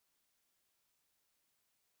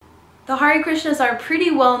The Hare Krishnas are pretty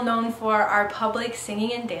well known for our public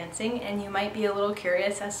singing and dancing, and you might be a little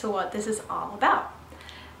curious as to what this is all about.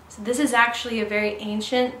 So this is actually a very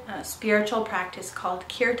ancient spiritual practice called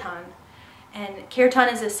kirtan. And kirtan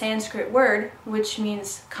is a Sanskrit word which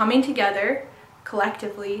means coming together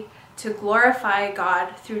collectively to glorify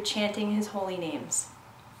God through chanting His holy names.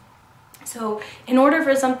 So in order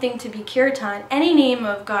for something to be kirtan, any name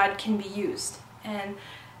of God can be used. And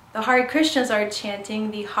the Hare Krishnas are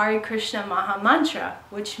chanting the Hare Krishna Maha Mantra,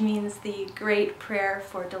 which means the great prayer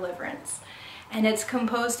for deliverance. And it's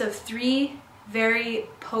composed of 3 very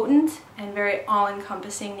potent and very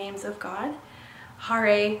all-encompassing names of God: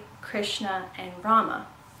 Hare, Krishna, and Rama.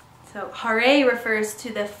 So Hare refers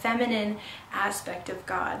to the feminine aspect of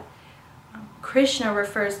God. Krishna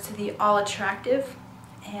refers to the all-attractive,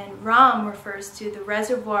 and Ram refers to the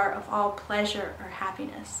reservoir of all pleasure or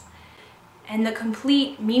happiness. And the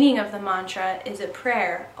complete meaning of the mantra is a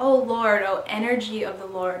prayer: "O Lord, O energy of the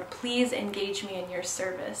Lord, please engage me in your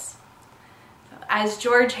service." As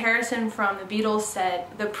George Harrison from the Beatles said,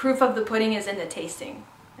 the proof of the pudding is in the tasting.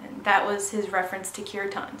 And that was his reference to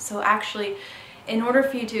kirtan. So actually, in order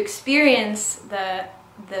for you to experience the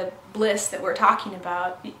bliss that we're talking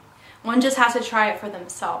about, one just has to try it for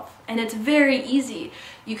themselves. And it's very easy.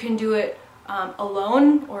 You can do it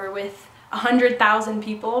alone or with 100,000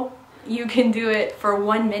 people. You can do it for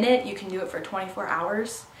 1 minute. You can do it for 24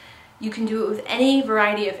 hours. You can do it with any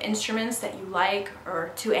variety of instruments that you like, or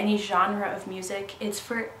to any genre of music. It's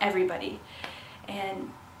for everybody.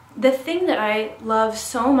 And the thing that I love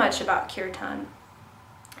so much about kirtan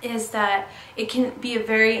is that it can be a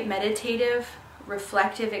very meditative,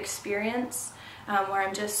 reflective experience where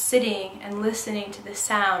I'm just sitting and listening to the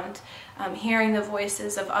sound, hearing the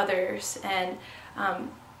voices of others, and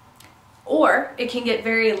or it can get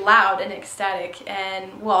very loud and ecstatic,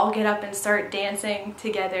 and we'll all get up and start dancing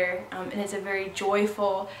together, and it's a very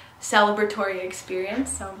joyful, celebratory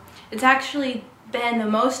experience. So it's actually been the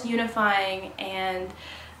most unifying and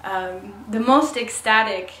the most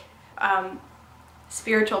ecstatic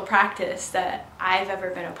spiritual practice that I've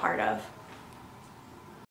ever been a part of.